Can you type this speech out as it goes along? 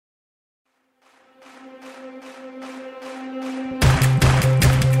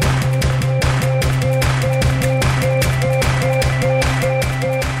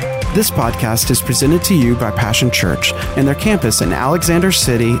This podcast is presented to you by Passion Church and their campus in Alexander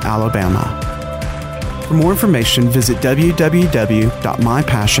City, Alabama. For more information, visit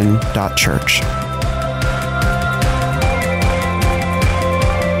www.mypassion.church.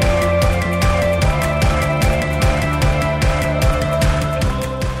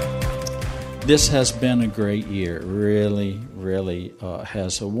 This has been a great year. It really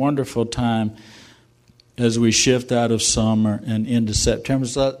has a wonderful time as we shift out of summer and into September.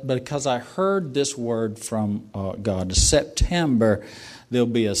 Because I heard this word from God. September, there'll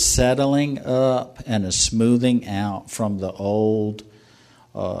be a settling up and a smoothing out from the old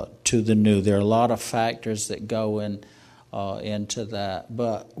to the new. There are a lot of factors that go into that.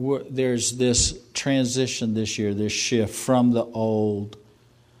 But there's this transition this year, this shift from the old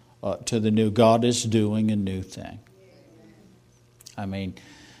to the new. God is doing a new thing. I mean,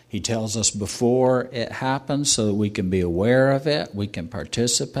 He tells us before it happens so that we can be aware of it, we can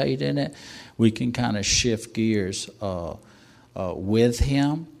participate in it, we can kind of shift gears with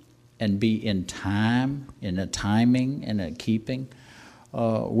Him and be in time, in a timing and a keeping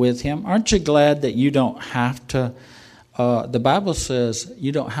with Him. Aren't you glad that you don't have to, the Bible says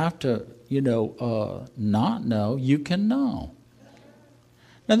you don't have to, not know, you can know.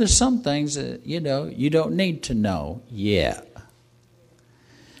 Now, there's some things that, you don't need to know yet.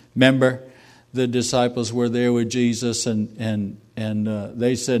 Remember, the disciples were there with Jesus and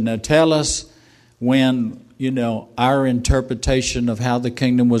they said, now tell us when, our interpretation of how the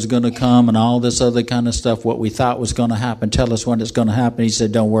kingdom was going to come and all this other kind of stuff, what we thought was going to happen. Tell us when it's going to happen. He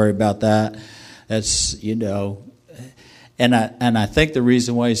said, don't worry about that. That's, And I think the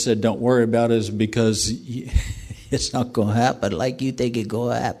reason why he said don't worry about it is because it's not going to happen like you think it's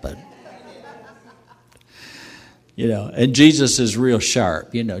going to happen. And Jesus is real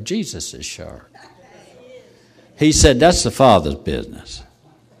sharp. Jesus is sharp. He said that's the Father's business.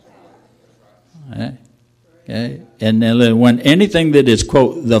 Okay? And then when anything that is,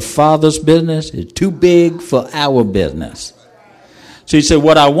 quote, the Father's business is too big for our business. So he said,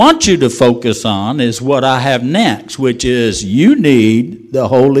 what I want you to focus on is what I have next, which is you need the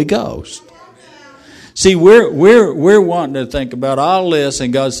Holy Ghost. See, we're wanting to think about all this,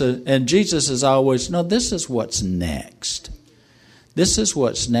 and God says, and Jesus is always, no, this is what's next. This is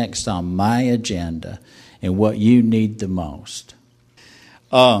what's next on my agenda and what you need the most.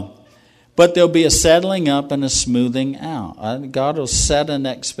 But there'll be a settling up and a smoothing out. God will set an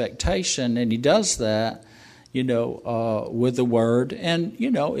expectation, and He does that, with the Word. And,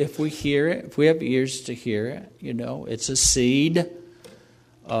 if we hear it, if we have ears to hear it, it's a seed.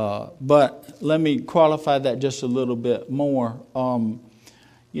 But let me qualify that just a little bit more.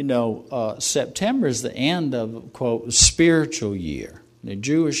 September is the end of, quote, spiritual year. The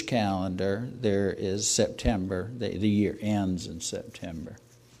Jewish calendar, there is September. The year ends in September.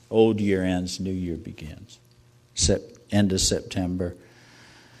 Old year ends, new year begins. End of September,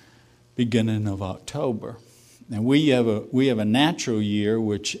 beginning of October. And we have a natural year,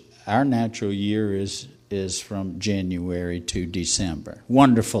 which our natural year is from January to December.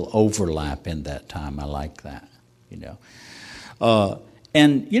 Wonderful overlap in that time. I like that,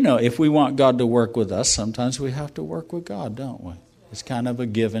 And, if we want God to work with us, sometimes we have to work with God, don't we? It's kind of a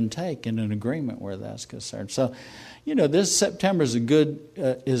give and take and an agreement where that's concerned. So, this September is a good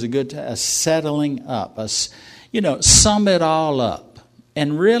a settling up, sum it all up.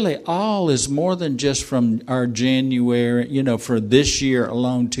 And really, all is more than just from our January, for this year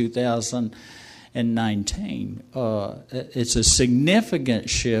alone, 2019. It's a significant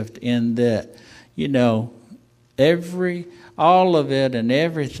shift in that, all of it and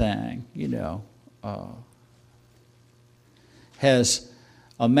everything, has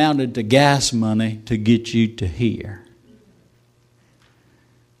amounted to gas money to get you to here.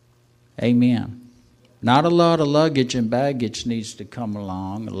 Amen. Not a lot of luggage and baggage needs to come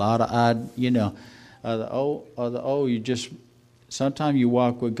along. A lot of, you just, sometimes you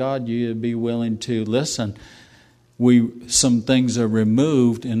walk with God, you be willing to listen. Some things are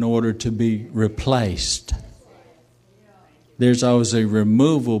removed in order to be replaced. There's always a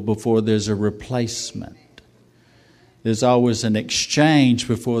removal before there's a replacement. There's always an exchange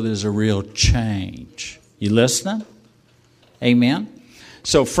before there's a real change. You listening? Amen.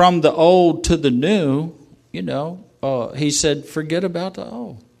 So from the old to the new, He said, forget about the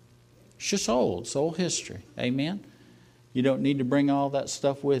old. It's just old. It's old history. Amen. You don't need to bring all that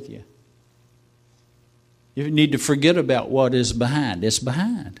stuff with you. You need to forget about what is behind. It's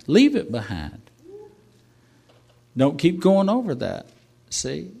behind. Leave it behind. Don't keep going over that.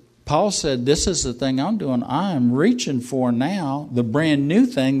 See, Paul said, this is the thing I'm doing. I am reaching for now the brand new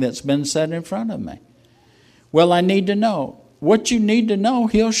thing that's been set in front of me. Well, I need to know. what you need to know,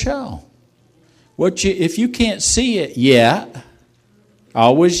 He'll show. If you can't see it yet,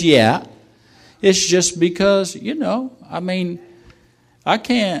 always yet, it's just because, I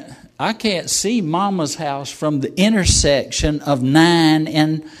can't see Mama's house from the intersection of 9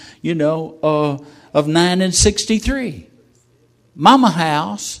 and, of 9 and 63. Mama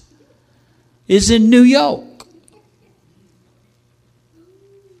house is in New York.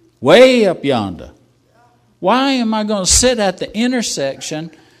 Way up yonder. Why am I going to sit at the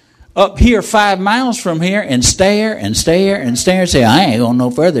intersection up here 5 miles from here and stare and stare and stare and say, I ain't going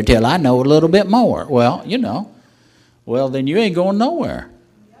no further till I know a little bit more? Well, then you ain't going nowhere.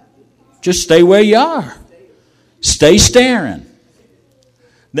 Just stay where you are. Stay staring.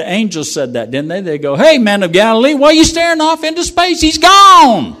 The angels said that, didn't they? They go, hey, man of Galilee, why are you staring off into space? He's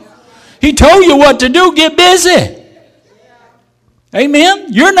gone. He told you what to do. Get busy.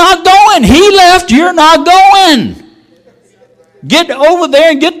 Amen? You're not going. He left. You're not going. Get over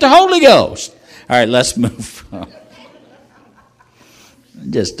there and get the Holy Ghost. All right, let's move on. I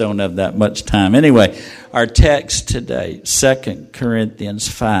just don't have that much time. Anyway, our text today, 2 Corinthians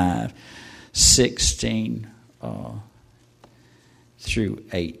 5, 16 through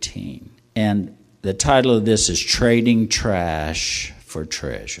 18. And the title of this is Trading Trash for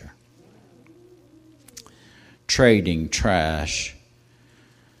Treasure. Trading trash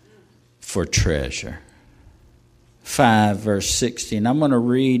for treasure. 5 verse 16. I'm going to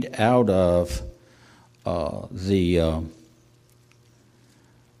read out of the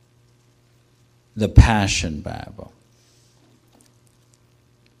Passion Bible.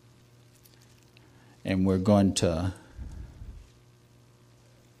 And we're going to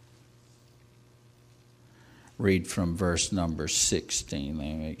read from verse number 16. Let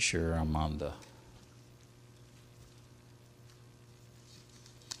me make sure I'm on the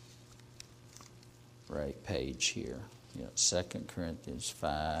right page here. 2 Corinthians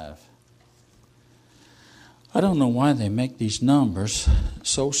 5. I don't know why they make these numbers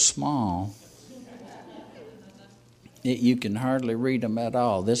so small. You can hardly read them at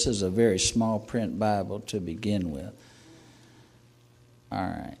all. This is a very small print Bible to begin with. All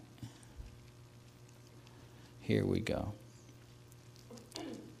right. Here we go.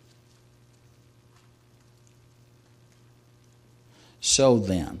 So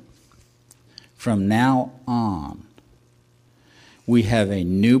then, from now on, we have a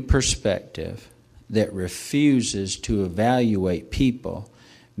new perspective that refuses to evaluate people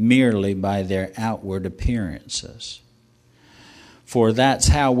merely by their outward appearances. For that's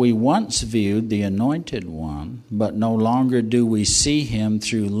how we once viewed the Anointed One, but no longer do we see him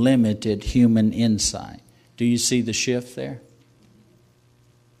through limited human insight. Do you see the shift there?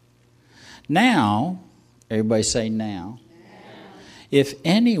 Now, everybody say now. If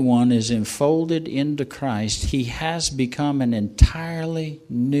anyone is enfolded into Christ, he has become an entirely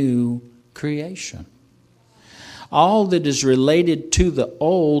new creation. All that is related to the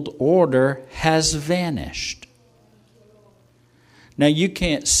old order has vanished. Now you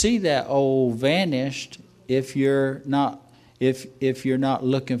can't see that old vanished if you're not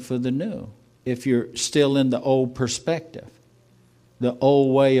looking for the new. If you're still in the old perspective, the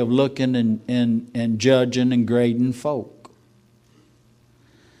old way of looking and judging and grading folk.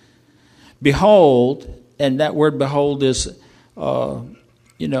 Behold, and that word behold is,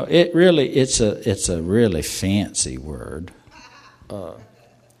 it's a really fancy word.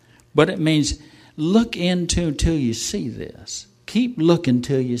 But it means look into until you see this. Keep looking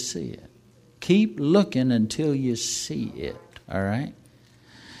till you see it. Keep looking until you see it. All right?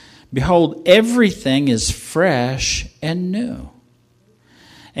 Behold, everything is fresh and new.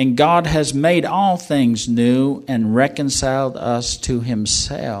 And God has made all things new and reconciled us to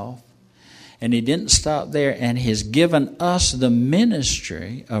himself. And he didn't stop there, and he's given us the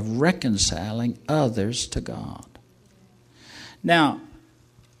ministry of reconciling others to God. Now,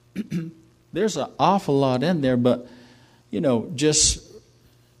 there's an awful lot in there, but, just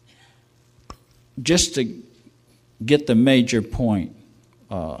to get the major point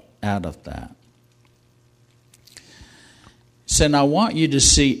out of that. So I want you to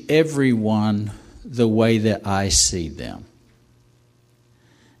see everyone the way that I see them.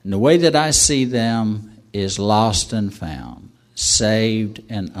 And the way that I see them is lost and found, saved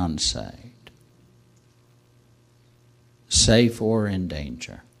and unsaved, safe or in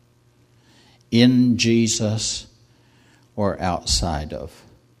danger, in Jesus or outside of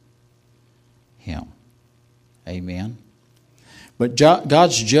him. Amen. But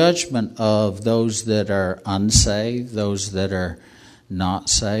God's judgment of those that are unsaved, those that are not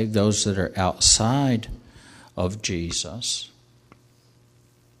saved, those that are outside of Jesus,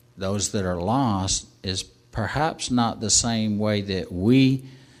 those that are lost, is perhaps not the same way that we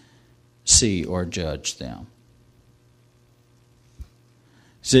see or judge them.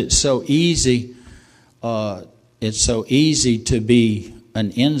 It's so easy. It's so easy to be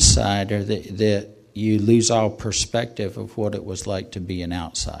an insider that you lose all perspective of what it was like to be an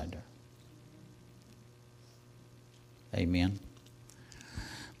outsider. Amen.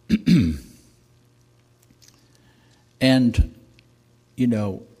 And,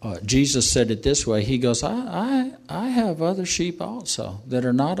 Jesus said it this way. He goes, I have other sheep also that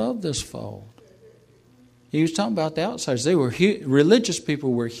are not of this fold. He was talking about the outsiders. They were religious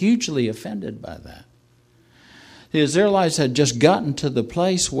people were hugely offended by that. The Israelites had just gotten to the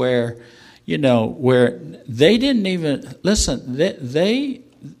place where, where they didn't even listen.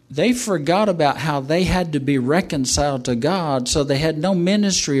 They forgot about how they had to be reconciled to God, so they had no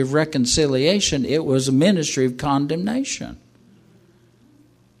ministry of reconciliation. It was a ministry of condemnation.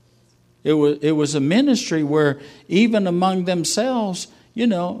 It was a ministry where even among themselves,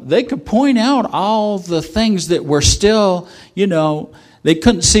 they could point out all the things that were still, they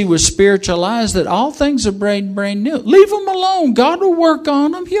couldn't see with spiritual eyes, that all things are brand new. Leave them alone. God will work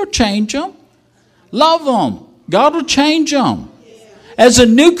on them. He'll change them. Love them. God will change them. As a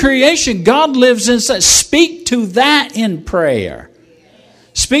new creation, God lives inside. Speak to that in prayer.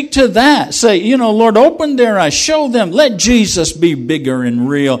 Speak to that. Say, Lord, open their eyes. Show them. Let Jesus be bigger and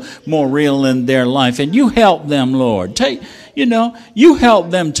real, more real in their life. And you help them, Lord. You help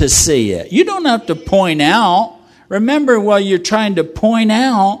them to see it. You don't have to point out. Remember, while you're trying to point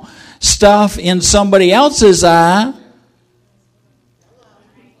out stuff in somebody else's eye,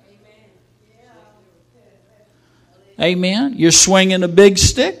 amen, you're swinging a big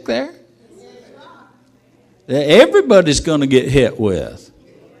stick there that everybody's going to get hit with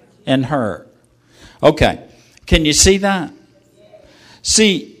and hurt. Okay, can you see that?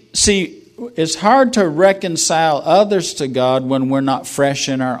 See, it's hard to reconcile others to God when we're not fresh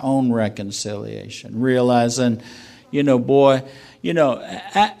in our own reconciliation. Realizing,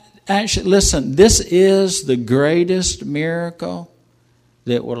 actually, listen, this is the greatest miracle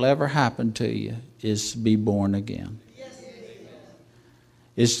that will ever happen to you, is to be born again.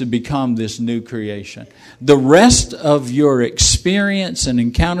 Is to become this new creation. The rest of your experience and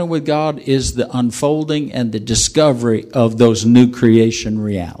encounter with God is the unfolding and the discovery of those new creation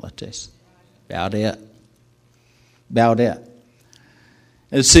realities. About it.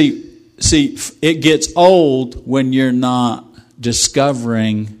 And see, it gets old when you're not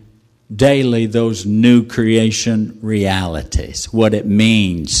discovering daily those new creation realities. What it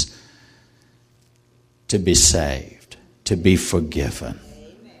means to be saved, to be forgiven,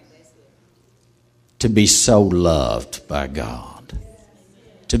 to be so loved by God,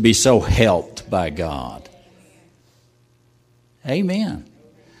 to be so helped by God. Amen.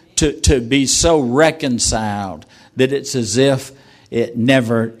 To be so reconciled that it's as if it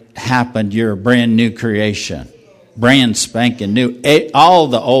never happened. You're a brand new creation. Brand spanking new. All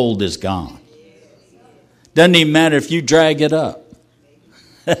the old is gone. Doesn't even matter if you drag it up.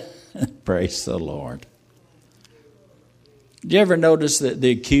 Praise the Lord. Do you ever notice that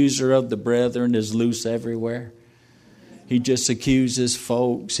the accuser of the brethren is loose everywhere? He just accuses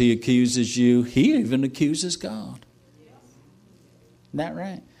folks. He accuses you. He even accuses God. Isn't that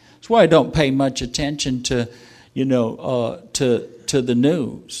right? That's why I don't pay much attention to, to the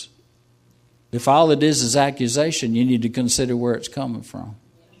news. If all it is accusation, you need to consider where it's coming from.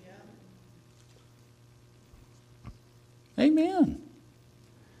 Amen.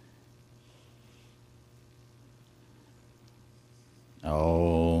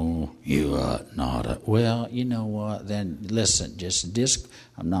 Oh, you ought not. Well, you know what? Then listen,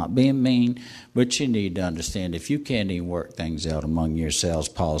 I'm not being mean, but you need to understand, if you can't even work things out among yourselves,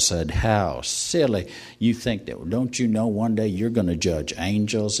 Paul said, how silly you think that. Don't you know one day you're going to judge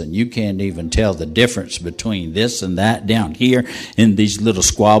angels and you can't even tell the difference between this and that down here in these little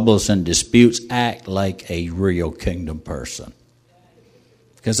squabbles and disputes? Act like a real kingdom person,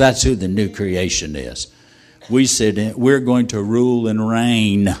 because that's who the new creation is. We're going to rule and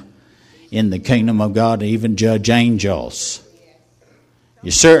reign in the kingdom of God, and even judge angels.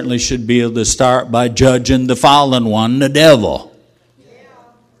 You certainly should be able to start by judging the fallen one, the devil.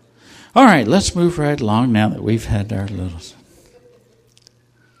 All right, let's move right along now that we've had our little...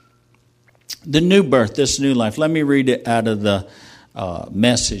 The new birth, this new life. Let me read it out of the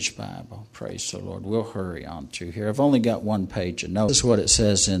Message Bible. Praise the Lord. We'll hurry on through here. I've only got one page of notes. This is what it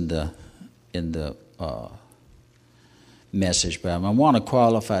says in the Message Bible. I want to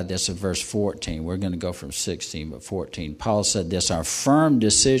qualify this at verse 14. We're going to go from 16, but 14. Paul said this: our firm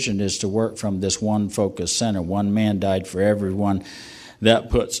decision is to work from this one focused center. One man died for everyone. That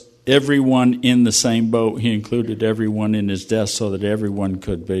puts everyone in the same boat. He included everyone in his death so that everyone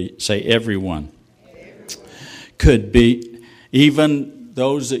could be, say everyone, could be, even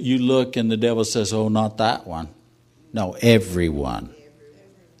those that you look and the devil says, oh, not that one. No, everyone.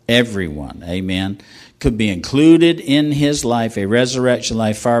 Everyone, amen, could be included in his life, a resurrection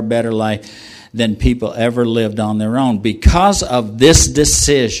life, far better life than people ever lived on their own because of this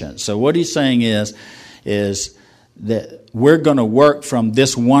decision. So what he's saying is that we're going to work from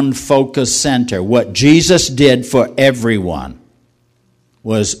this one focus center. What Jesus did for everyone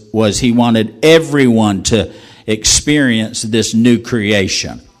was he wanted everyone to experience this new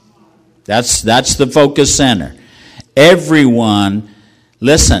creation. That's the focus center. Everyone,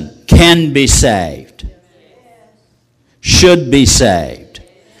 listen, can be saved, should be saved,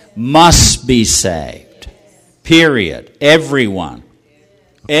 must be saved. Period. Everyone.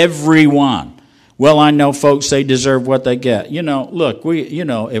 Everyone. Well, I know folks, they deserve what they get. Look,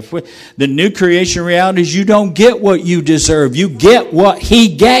 the new creation reality is you don't get what you deserve. You get what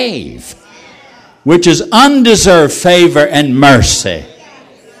he gave, which is undeserved favor and mercy.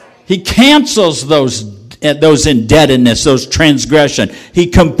 He cancels those indebtedness, those transgression. He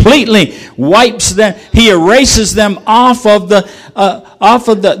completely wipes them. He erases them off of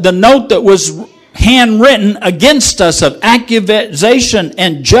the note that was handwritten against us of accusation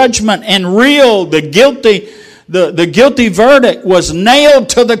and judgment and the guilty verdict was nailed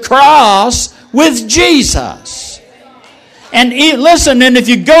to the cross with Jesus. And listen, and if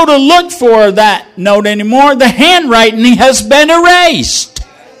you go to look for that note anymore, the handwriting has been erased.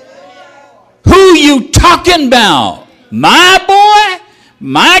 Who you talking about? My boy?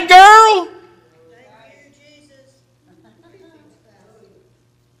 My girl?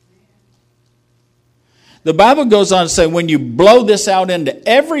 The Bible goes on to say when you blow this out into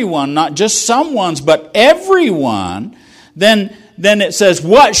everyone, not just someone's, but everyone, then it says,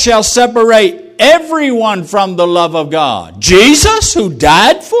 what shall separate everyone from the love of God? Jesus, who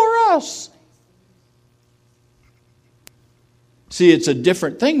died for us. See, it's a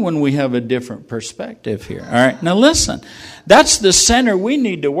different thing when we have a different perspective here. All right, now listen. That's the center we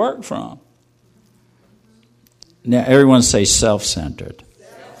need to work from. Now, everyone say self-centered.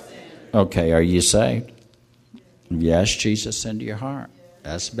 Okay, are you saved? You ask Jesus into your heart.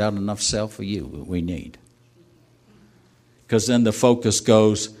 That's about enough self for you we need. Because then the focus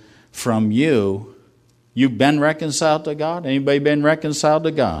goes from you. You've been reconciled to God? Anybody been reconciled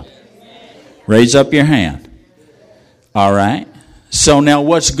to God? Raise up your hand. All right. So now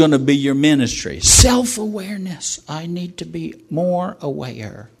what's going to be your ministry? Self-awareness. I need to be more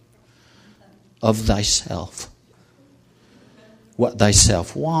aware of thyself. What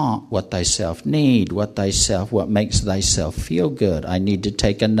thyself want, what thyself need, what makes thyself feel good. I need to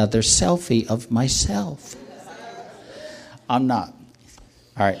take another selfie of myself. I'm not.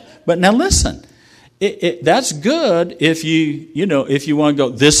 All right. But now listen. That's good if if you want to go,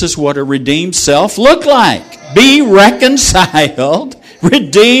 this is what a redeemed self look like. Be reconciled,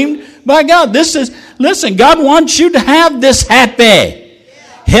 redeemed by God. Listen, God wants you to have this happy,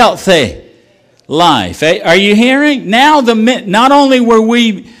 healthy life. Are you hearing? Now not only were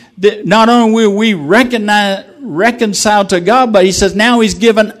we reconciled to God, but he says now he's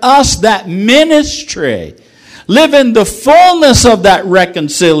given us that ministry. Live in the fullness of that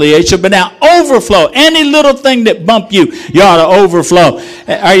reconciliation, but now overflow. Any little thing that bump you ought to overflow.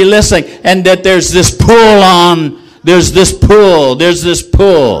 Are you listening? And that there's this pull. There's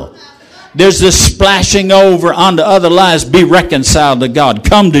this splashing over onto other lives. Be reconciled to God.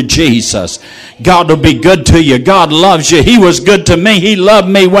 Come to Jesus. God will be good to you. God loves you. He was good to me. He loved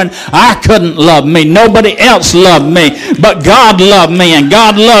me when I couldn't love me. Nobody else loved me. But God loved me and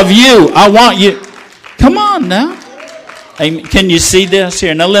God loved you. I want you. Come on now. Can you see this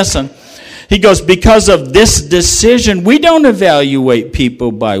here? Now listen. He goes, because of this decision, we don't evaluate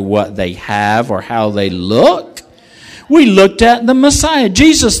people by what they have or how they look. We looked at the Messiah,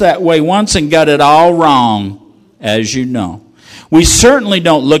 Jesus, that way once and got it all wrong, as you know. We certainly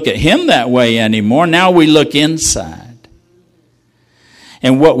don't look at him that way anymore. Now we look inside.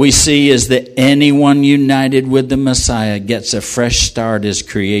 And what we see is that anyone united with the Messiah gets a fresh start, is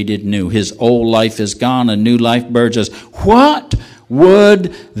created new. His old life is gone, a new life burgeons. What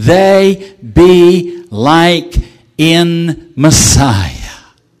would they be like in Messiah?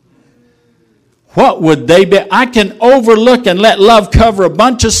 What would they be? I can overlook and let love cover a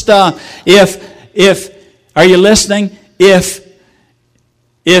bunch of stuff if are you listening? If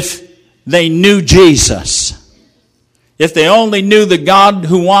they knew Jesus. If they only knew the God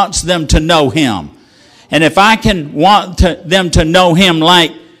who wants them to know him. And if I can want them to know him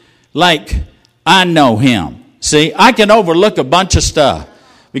like I know him. See, I can overlook a bunch of stuff.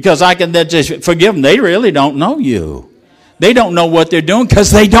 Because I can then just forgive them. They really don't know you. They don't know what they're doing because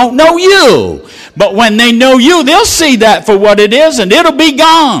they don't know you. But when they know you, they'll see that for what it is, and it'll be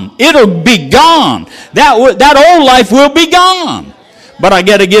gone. It'll be gone. That old life will be gone. But I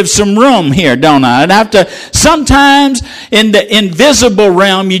got to give some room here, don't I? And have to, sometimes in the invisible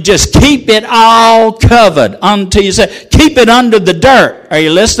realm, you just keep it all covered until you say, keep it under the dirt. Are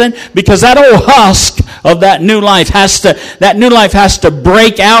you listening? Because that old husk of that new life has to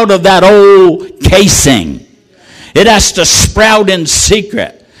break out of that old casing. It has to sprout in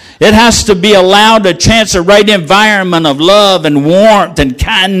secret. It has to be allowed a chance, a right environment of love and warmth and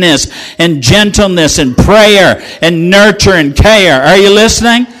kindness and gentleness and prayer and nurture and care. Are you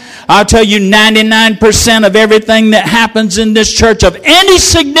listening? I'll tell you 99% of everything that happens in this church of any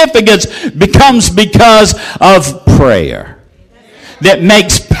significance becomes because of prayer. That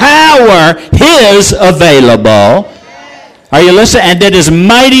makes power His available. Are you listening? And that is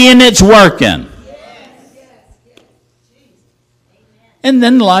mighty in its working. And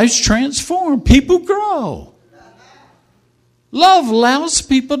then life's transformed. People grow. Love allows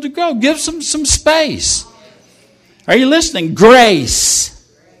people to grow. Gives them some space. Are you listening? Grace.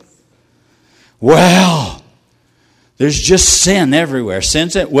 Well, there's just sin everywhere.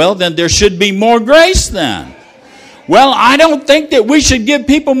 Well, then there should be more grace then. Well, I don't think that we should give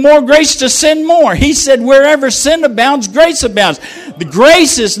people more grace to sin more. He said wherever sin abounds, grace abounds. The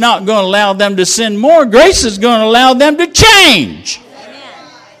grace is not going to allow them to sin more. Grace is going to allow them to change.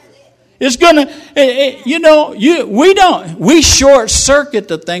 It's going to, we short circuit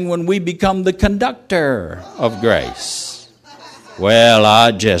the thing when we become the conductor of grace. Well,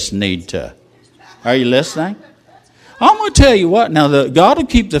 I just need to. Are you listening? I'm going to tell you what. Now, God will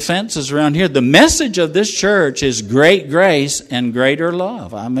keep the fences around here. The message of this church is great grace and greater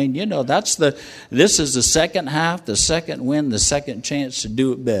love. I mean, this is the second half, the second win, the second chance to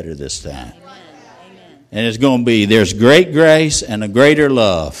do it better this time. Amen. And it's going to be, there's great grace and a greater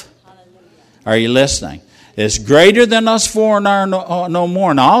love. Are you listening? It's greater than us four and our no more.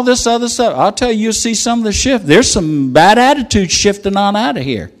 And all this other stuff, I'll tell you, you'll see some of the shift. There's some bad attitudes shifting on out of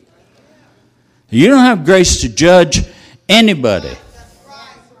here. You don't have grace to judge anybody.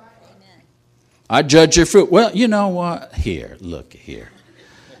 I judge your fruit. Well, you know what? Here, look here.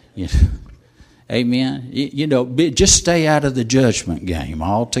 Amen. Just stay out of the judgment game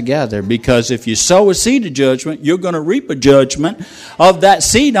altogether, because if you sow a seed of judgment, you're going to reap a judgment of that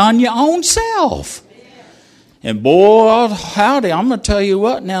seed on your own self. And boy, howdy, I'm going to tell you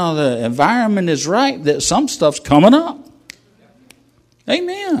what now, the environment is right that some stuff's coming up.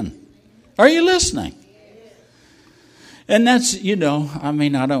 Amen. Are you listening? And that's, I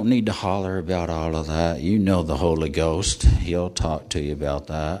don't need to holler about all of that. You know the Holy Ghost. He'll talk to you about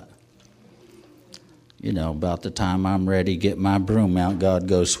that. About the time I'm ready to get my broom out, God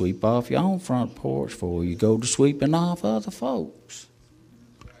goes sweep off your own front porch before you go to sweeping off other folks.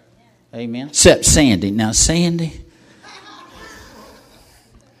 Amen. Except Sandy. Now, Sandy.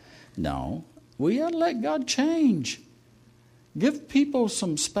 No. We got to let God change. Give people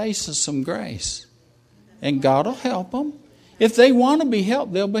some space and some grace. And God will help them. If they want to be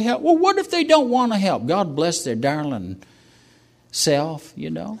helped, they'll be helped. Well, what if they don't want to help? God bless their darling self,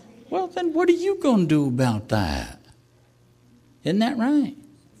 Well, then what are you going to do about that? Isn't that right?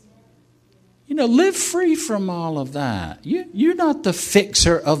 Live free from all of that. You're not the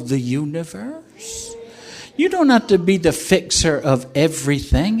fixer of the universe. You don't have to be the fixer of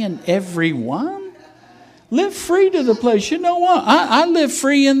everything and everyone. Live free to the place. You know what? I live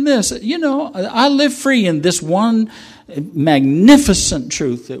free in this. I live free in this one magnificent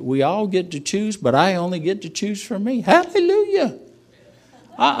truth that we all get to choose, but I only get to choose for me. Hallelujah.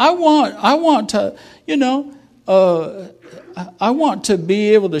 I want to, I want to be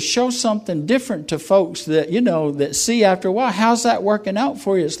able to show something different to folks that, that see after a while, how's that working out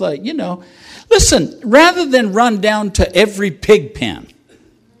for you? It's like, listen, rather than run down to every pig pen,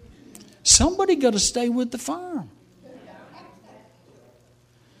 somebody got to stay with the farm.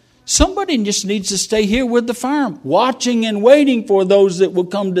 Somebody just needs to stay here with the farm, watching and waiting for those that will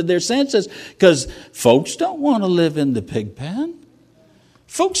come to their senses, because folks don't want to live in the pig pen.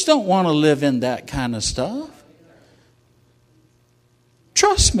 Folks don't want to live in that kind of stuff.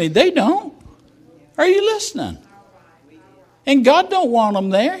 Trust me, they don't. Are you listening? And God don't want them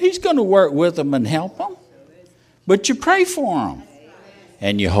there. He's going to work with them and help them. But you pray for them.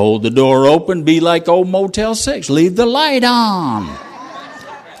 And you hold the door open, be like old Motel 6. Leave the light on.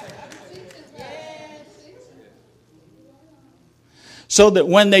 So that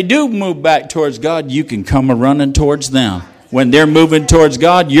when they do move back towards God, you can come running towards them. When they're moving towards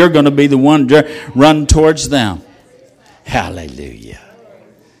God, you're going to be the one run towards them. Hallelujah.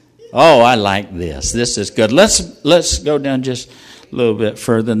 Oh, I like this. This is good. Let's go down just a little bit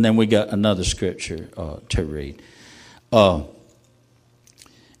further, and then we got another scripture to read.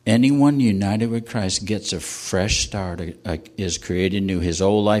 Anyone united with Christ gets a fresh start, is created new. His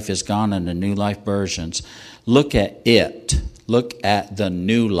old life is gone and the new life burgeons. Look at it. Look at the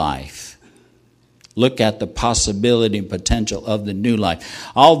new life. Look at the possibility and potential of the new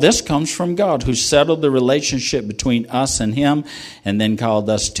life. All this comes from God, who settled the relationship between us and Him and then called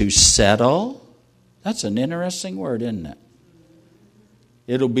us to settle. That's an interesting word, isn't it?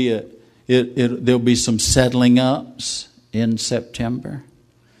 There'll be some settling ups in September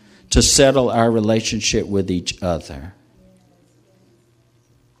to settle our relationship with each other.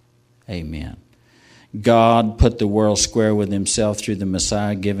 Amen. God put the world square with Himself through the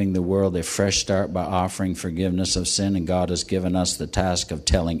Messiah, giving the world a fresh start by offering forgiveness of sin, and God has given us the task of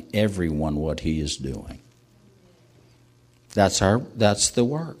telling everyone what He is doing. That's the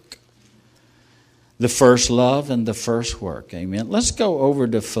work. The first love and the first work. Amen. Let's go over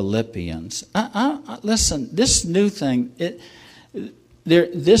to Philippians. Listen, this new thing,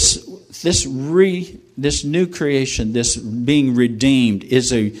 this new creation, this being redeemed, is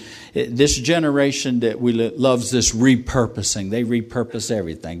this generation that we loves this repurposing. They repurpose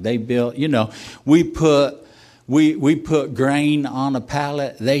everything. They build. We put grain on a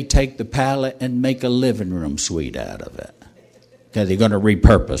pallet. They take the pallet and make a living room suite out of it. Okay, they're going to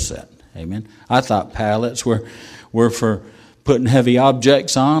repurpose it. Amen. I thought pallets were for putting heavy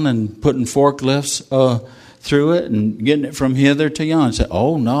objects on and putting forklifts through it and getting it from hither to yon. Say,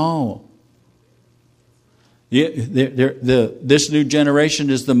 oh no. Yeah, this new generation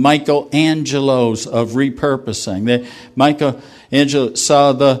is the Michelangelos of repurposing. Michelangelo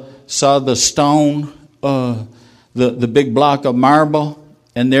saw the stone, the big block of marble,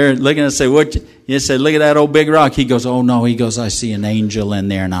 and they're looking and say, "What?" You say, "Look at that old big rock." He goes, "Oh no!" He goes, "I see an angel in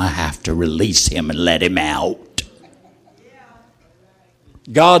there, and I have to release him and let him out."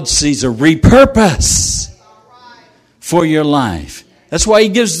 God sees a repurpose for your life. That's why He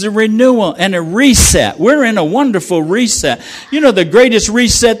gives the renewal and a reset. We're in a wonderful reset. The greatest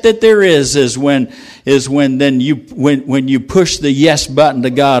reset that there is when you push the yes button to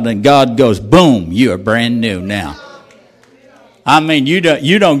God and God goes, boom, you are brand new now. I mean, you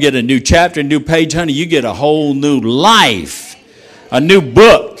don't get a new chapter, a new page, honey. You get a whole new life, a new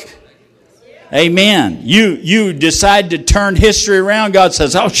book. Amen. You decide to turn history around. God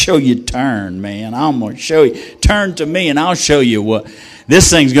says, I'll show you turn, man. I'm going to show you. Turn to me and I'll show you what. This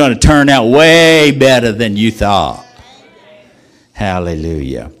thing's going to turn out way better than you thought.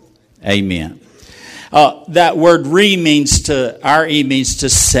 Hallelujah. Amen. That word means to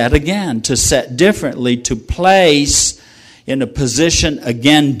set again, to set differently, to place in a position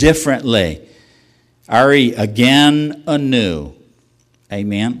again differently. Again anew.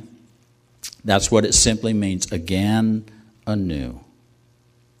 Amen. That's what it simply means, again anew.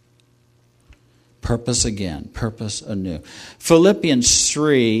 Purpose again, purpose anew. Philippians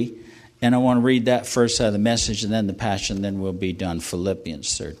 3, and I want to read that first out of the Message and then the Passion, then we'll be done.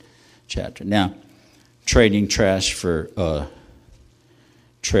 Philippians 3rd chapter. Now, trading trash for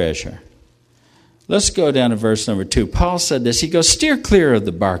treasure. Let's go down to verse number 2. Paul said this. He goes, steer clear of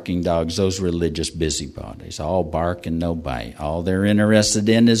the barking dogs, those religious busybodies. All bark and no bite. All they're interested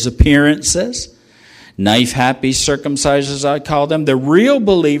in is appearances. Knife-happy circumcisers, I call them. The real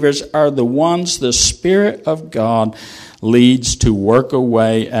believers are the ones the Spirit of God leads to work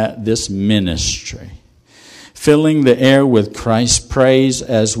away at this ministry. Filling the air with Christ's praise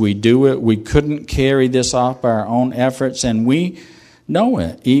as we do it. We couldn't carry this off by our own efforts, and we know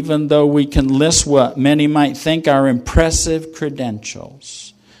it, even though we can list what many might think are impressive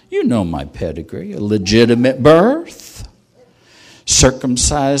credentials. You know my pedigree, a legitimate birth,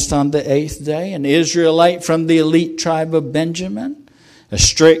 circumcised on the 8th day, an Israelite from the elite tribe of Benjamin, a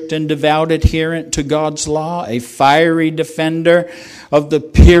strict and devout adherent to God's law, a fiery defender of the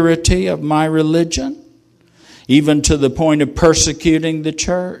purity of my religion, even to the point of persecuting the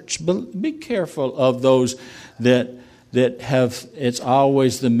church. But be careful of those that have, it's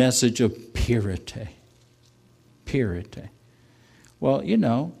always the message of purity. Purity. Well,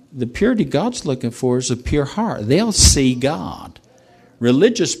 the purity God's looking for is a pure heart. They'll see God.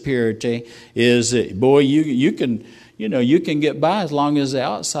 Religious purity is, boy, you can get by as long as the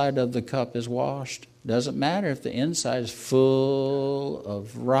outside of the cup is washed. Doesn't matter if the inside is full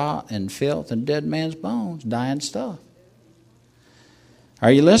of rot and filth and dead man's bones, dying stuff.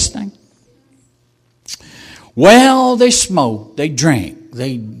 Are you listening? Well, they smoke, they drink,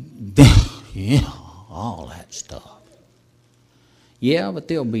 all that stuff. Yeah, but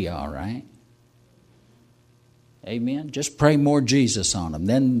they'll be all right. Amen. Just pray more Jesus on them.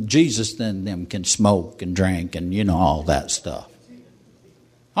 Then Jesus then them can smoke and drink and all that stuff.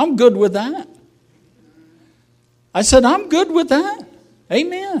 I'm good with that. I said, I'm good with that.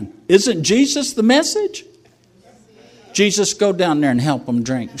 Amen. Isn't Jesus the message? Jesus, go down there and help them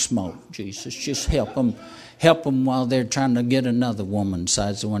drink and smoke. Jesus, just help them while they're trying to get another woman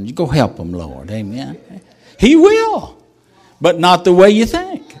besides the one. You go help them, Lord. Amen. He will, but not the way you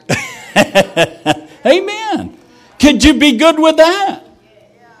think. Amen. Could you be good with that?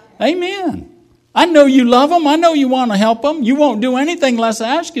 Amen. I know you love them. I know you want to help them. You won't do anything unless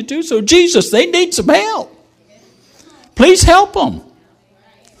I ask you to. So Jesus, they need some help. Please help them.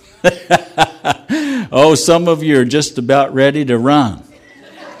 Oh, some of you are just about ready to run.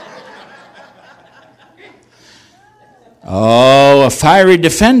 Oh, a fiery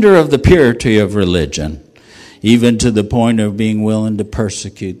defender of the purity of religion, even to the point of being willing to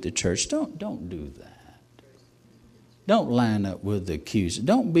persecute the church. Don't do that. Don't line up with the accuser.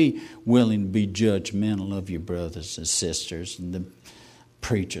 Don't be willing to be judgmental of your brothers and sisters and the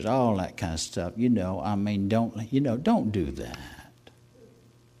preachers, all that kind of stuff. Don't do that.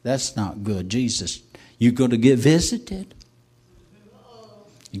 That's not good. Jesus, you're going to get visited.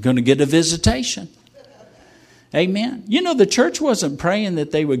 You're going to get a visitation. Amen. The church wasn't praying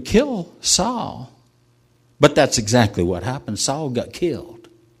that they would kill Saul, but that's exactly what happened. Saul got killed.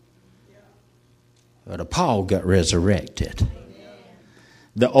 But Paul got resurrected.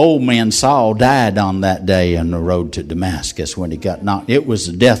 The old man Saul died on that day on the road to Damascus when he got knocked. It was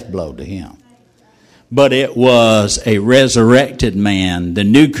a death blow to him. But it was a resurrected man, the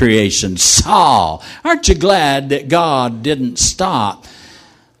new creation, Saul. Aren't you glad that God didn't stop?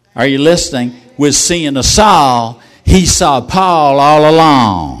 Are you listening? With seeing a Saul, he saw Paul all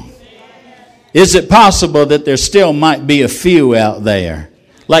along. Is it possible that there still might be a few out there?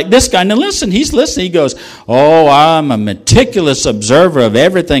 Like this guy. Now listen, he's listening. He goes, oh, I'm a meticulous observer of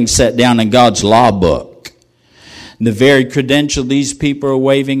everything set down in God's law book. The very credential these people are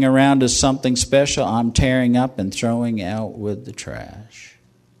waving around as something special, I'm tearing up and throwing out with the trash.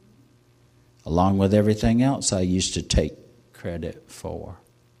 Along with everything else I used to take credit for.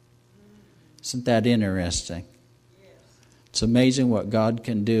 Isn't that interesting? It's amazing what God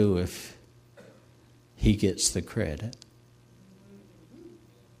can do if He gets the credit.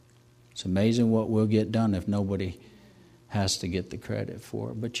 It's amazing what will get done if nobody has to get the credit for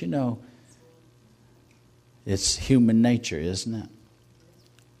it. But it's human nature, isn't it?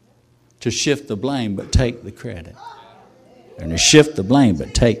 To shift the blame but take the credit. And to shift the blame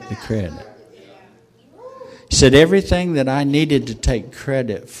but take the credit. He said, everything that I needed to take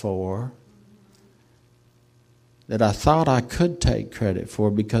credit for, that I thought I could take credit for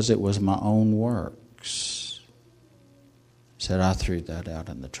because it was my own works, he said, I threw that out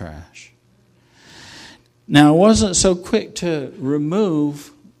in the trash. Now, I wasn't so quick to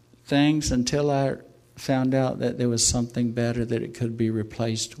remove things until I found out that there was something better that it could be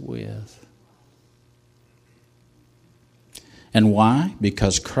replaced with. And why?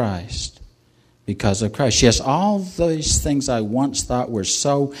 Because Christ. Because of Christ. Yes, all those things I once thought were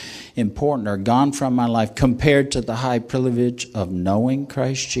so important are gone from my life compared to the high privilege of knowing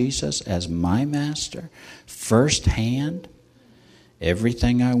Christ Jesus as my master firsthand.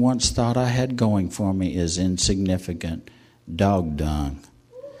 Everything I once thought I had going for me is insignificant dog dung.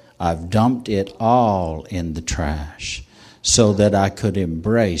 I've dumped it all in the trash so that I could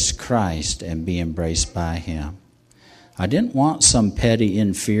embrace Christ and be embraced by Him. I didn't want some petty,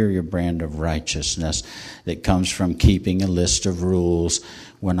 inferior brand of righteousness that comes from keeping a list of rules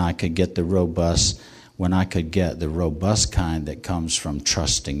when I could get the robust kind that comes from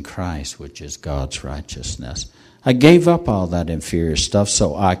trusting Christ, which is God's righteousness. I gave up all that inferior stuff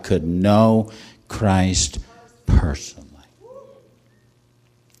so I could know Christ personally.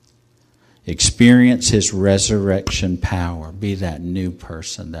 Experience His resurrection power. Be that new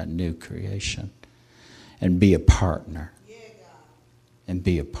person, that new creation. And be a partner. And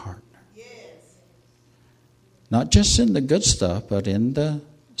be a partner. Not just in the good stuff, but in the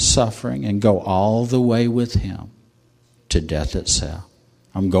suffering, and go all the way with Him to death itself.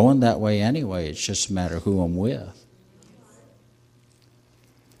 I'm going that way anyway. It's just a matter of who I'm with.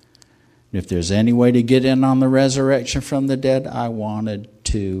 If there's any way to get in on the resurrection from the dead, I wanted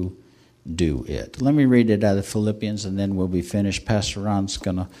to do it. Let me read it out of Philippians and then we'll be finished. Pastor Ron's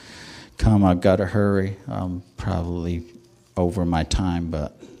going to come. I've got to hurry. I'm probably over my time,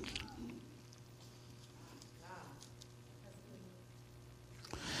 but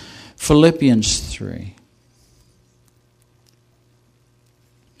Philippians 3.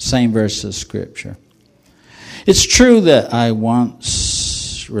 Same verse of Scripture. It's true that I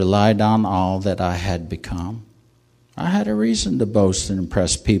once relied on all that I had become, I had a reason to boast and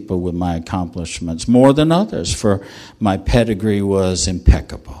impress people with my accomplishments more than others, for my pedigree was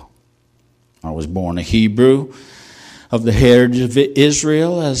impeccable. I was born a Hebrew of the heritage of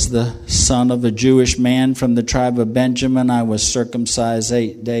Israel. As the son of a Jewish man from the tribe of Benjamin, I was circumcised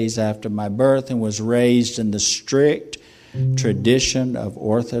 8 days after my birth and was raised in the strict tradition of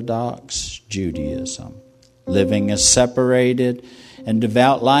Orthodox Judaism, living a separated and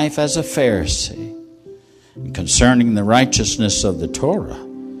devout life as a Pharisee. And concerning the righteousness of the Torah,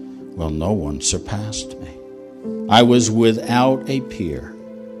 well, no one surpassed me. I was without a peer.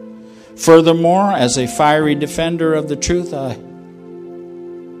 Furthermore, as a fiery defender of the truth, I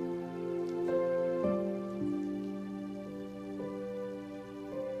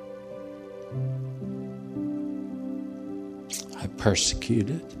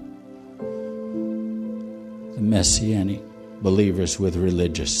persecuted the Messianic believers with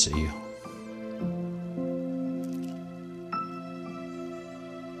religious zeal.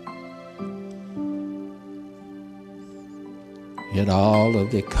 Yet all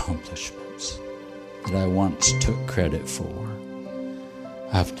of the accomplishments that I once took credit for,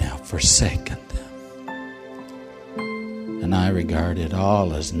 I've now forsaken them. And I regard it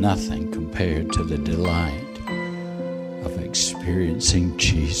all as nothing compared to the delight of experiencing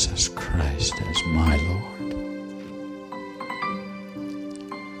Jesus Christ as my Lord.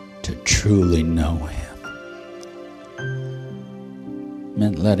 To truly know Him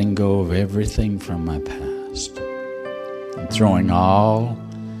meant letting go of everything from my past and throwing all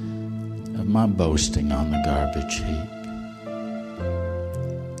of my boasting on the garbage heap.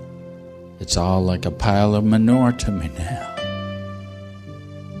 It's all like a pile of manure to me now,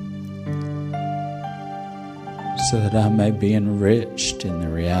 so that I may be enriched in the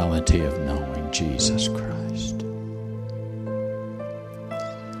reality of knowing Jesus Christ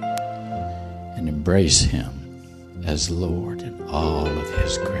and embrace Him as Lord in all of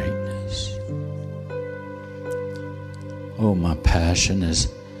His greatness. Oh, my passion is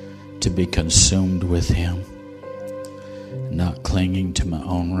to be consumed with Him, not clinging to my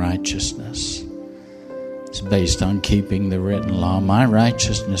own righteousness. It's based on keeping the written law. My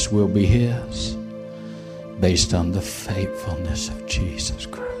righteousness will be His, based on the faithfulness of Jesus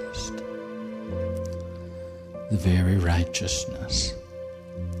Christ, the very righteousness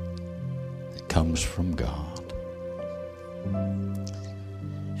that comes from God.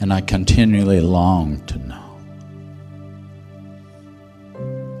 And I continually long to know.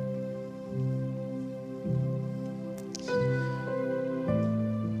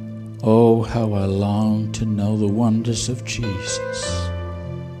 Oh, how I long to know the wonders of Jesus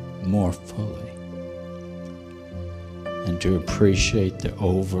more fully, and to appreciate the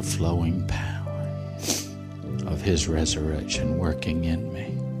overflowing power of His resurrection working in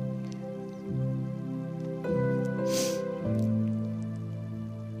me.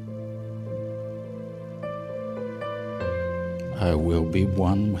 I will be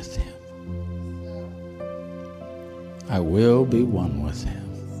one with Him. I will be one with Him.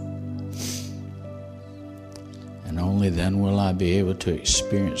 And only then will I be able to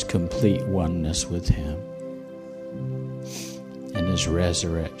experience complete oneness with Him in His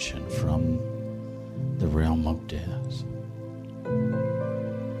resurrection from the realm of death.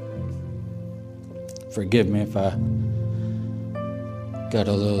 Forgive me if I got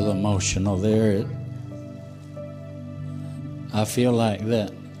a little emotional there. I feel like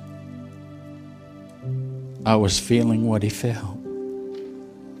that I was feeling what He felt.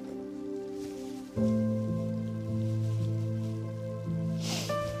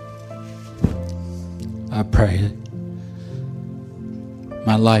 I pray.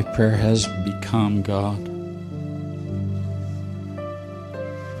 My life prayer has become, God,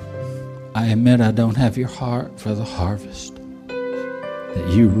 I admit I don't have your heart for the harvest that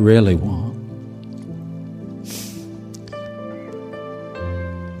you really want.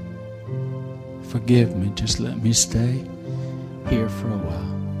 Forgive me, just let me stay here for a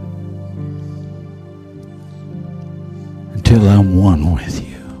while until I'm one with you.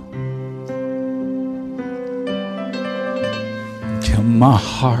 Until my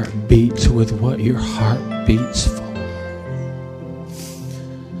heart beats with what your heart beats for.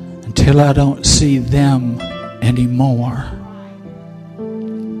 Until I don't see them anymore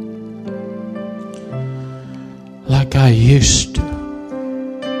like I used to.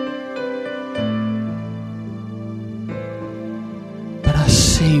 But I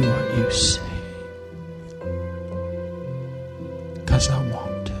see what you see, 'cause I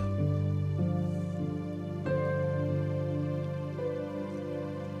want to.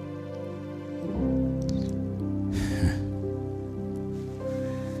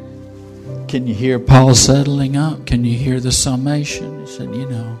 Can you hear Paul settling up? Can you hear the summation? He said,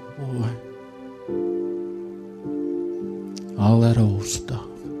 boy, all that old stuff.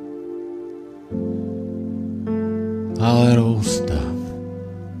 All that old stuff.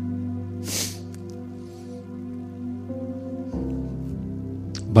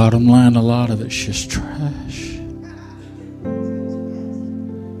 Bottom line, a lot of it's just trash.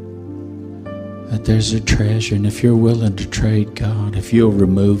 But there's a treasure, and if you're willing to trade God, if you'll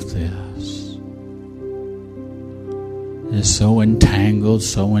remove this, it's so entangled,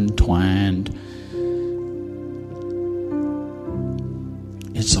 so entwined.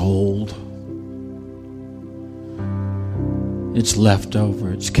 It's old. It's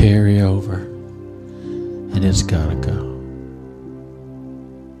leftover. It's carryover. And it's got to go.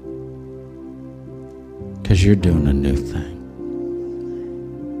 Because you're doing a new thing.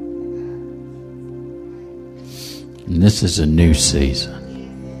 And this is a new season.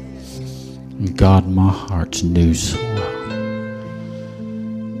 And God, my heart's new soil.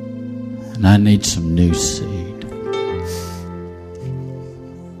 And I need some new seed.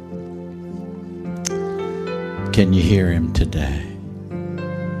 Can you hear him today?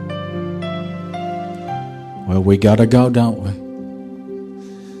 Well, we gotta go, don't we?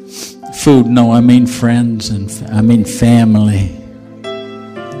 Food, no, I mean friends and family.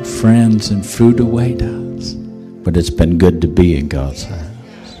 Friends and food await us. But it's been good to be in God's house.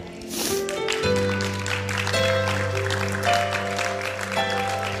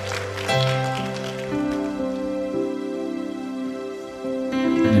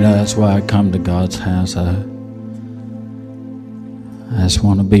 That's why I come to God's house. I just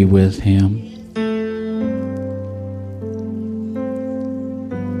want to be with him.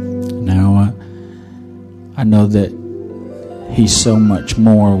 Now, I know that he's so much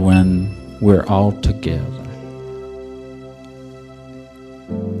more when we're all together.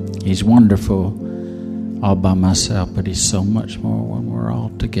 He's wonderful all by myself, but he's so much more when we're all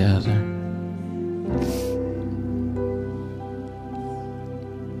together.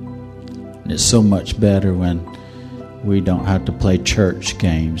 And it's so much better when we don't have to play church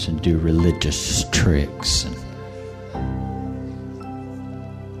games and do religious tricks.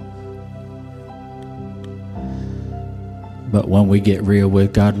 But when we get real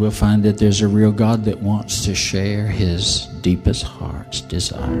with God, we'll find that there's a real God that wants to share his deepest heart's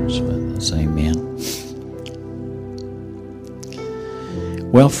desires with us. Amen.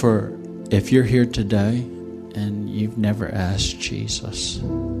 Well, if you're here today and you've never asked Jesus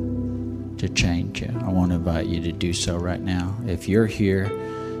to change you, I want to invite you to do so right now. If you're here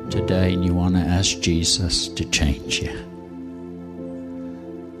today and you want to ask Jesus to change you,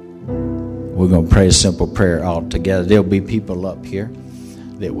 we're going to pray a simple prayer all together. There'll be people up here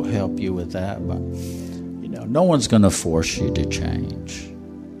that will help you with that, but no one's going to force you to change.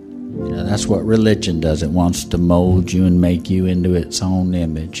 That's what religion does. It wants to mold you and make you into its own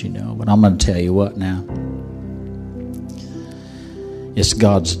image, But I'm going to tell you what now. It's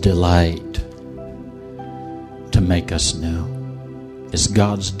God's delight to make us new. It's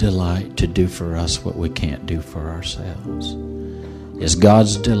God's delight to do for us what we can't do for ourselves. It's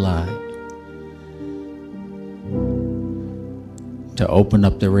God's delight to open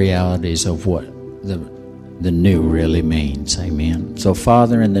up the realities of what the new really means. Amen. So,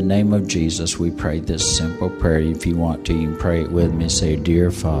 Father, in the name of Jesus, we pray this simple prayer. If you want to, you can pray it with me. Say,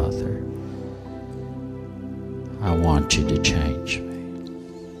 Dear Father, I want you to change me.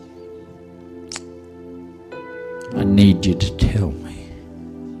 I need you to tell me.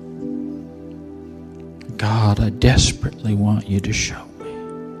 God, I desperately want you to show me.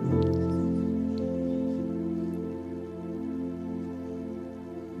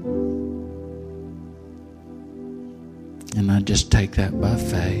 And I just take that by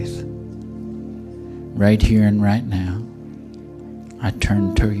faith. Right here and right now, I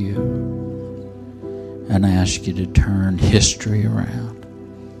turn to you and I ask you to turn history around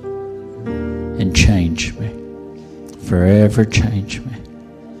and change me. Forever change me.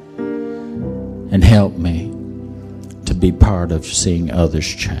 And help me to be part of seeing others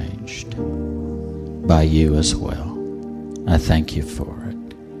changed by you as well. I thank you for it.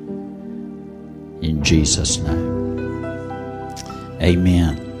 In Jesus' name.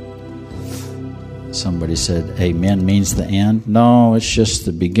 Amen. Somebody said, amen means the end. No, it's just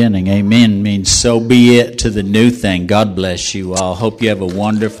the beginning. Amen means so be it to the new thing. God bless you all. Hope you have a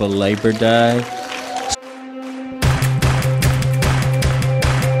wonderful Labor Day.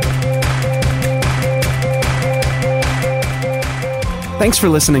 Thanks for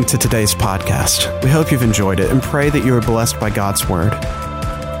listening to today's podcast. We hope you've enjoyed it and pray that you are blessed by God's Word.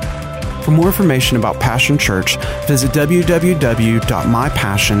 For For more information about Passion Church, visit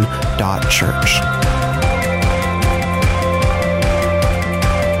www.mypassion.church.